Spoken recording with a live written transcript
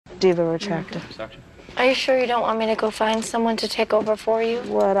Diva retractor. Are you sure you don't want me to go find someone to take over for you?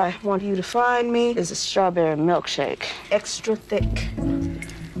 What I want you to find me is a strawberry milkshake. Extra thick.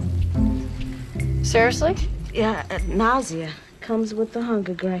 Seriously? Yeah, nausea comes with the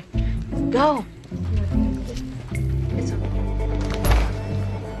hunger, Gray. Go.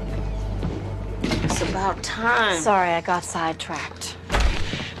 It's about time. Sorry, I got sidetracked.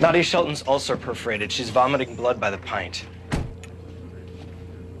 Nadia Shelton's ulcer perforated. She's vomiting blood by the pint.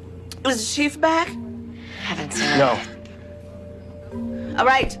 Is the chief back? Haven't seen it. No. All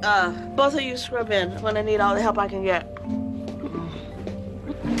right, both of you scrub in when I need all the help I can get.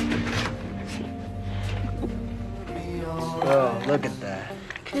 Oh, look at that.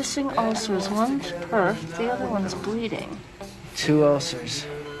 Kissing ulcers. One's perf, the other one's bleeding. 2 ulcers.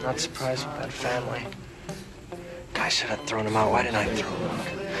 Not surprised with that family. Guy should have thrown him out. Why didn't I throw him out?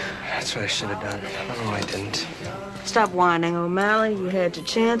 That's what I should have done. I don't know why I didn't. Stop whining, O'Malley. You had your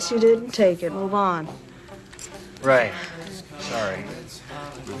chance, you didn't take it. Move on. Right. Sorry.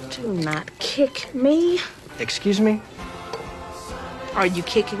 Do not kick me. Excuse me? Are you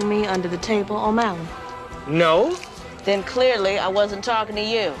kicking me under the table, O'Malley? No. Then clearly I wasn't talking to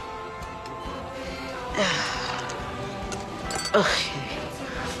you.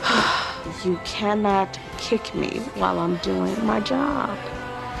 You cannot kick me while I'm doing my job.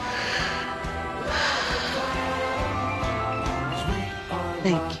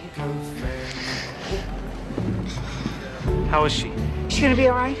 Thank you. How is she? She gonna be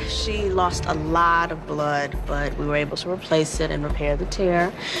all right? She lost a lot of blood, but we were able to replace it and repair the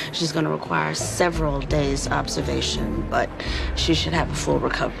tear. She's gonna require several days observation, but she should have a full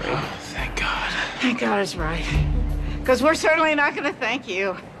recovery. Oh, thank God. Thank God it's right. Because we're certainly not going to thank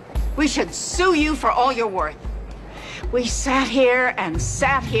you. We should sue you for all you're worth. We sat here and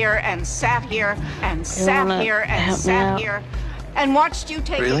sat here and sat here and sat here and sat here and watched you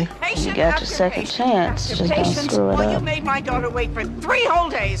take patient You got after your second patient chance. after Just don't patient screw it while you up. made my daughter wait for 3 whole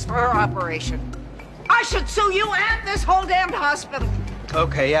days for her operation. I should sue you and this whole damned hospital.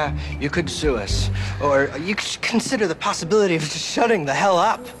 Okay, yeah, you could sue us. Or you could consider the possibility of just shutting the hell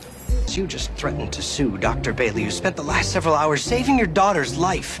up. You just threatened to sue Dr. Bailey, who spent the last several hours saving your daughter's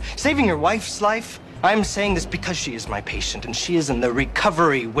life, saving your wife's life. I'm saying this because she is my patient, and she is in the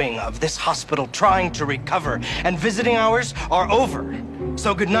recovery wing of this hospital trying to recover, and visiting hours are over.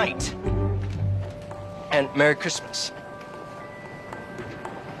 So good night. And Merry Christmas.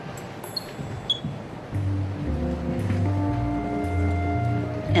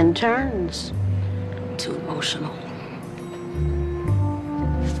 Interns. Too emotional.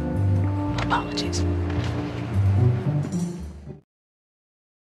 Apologies.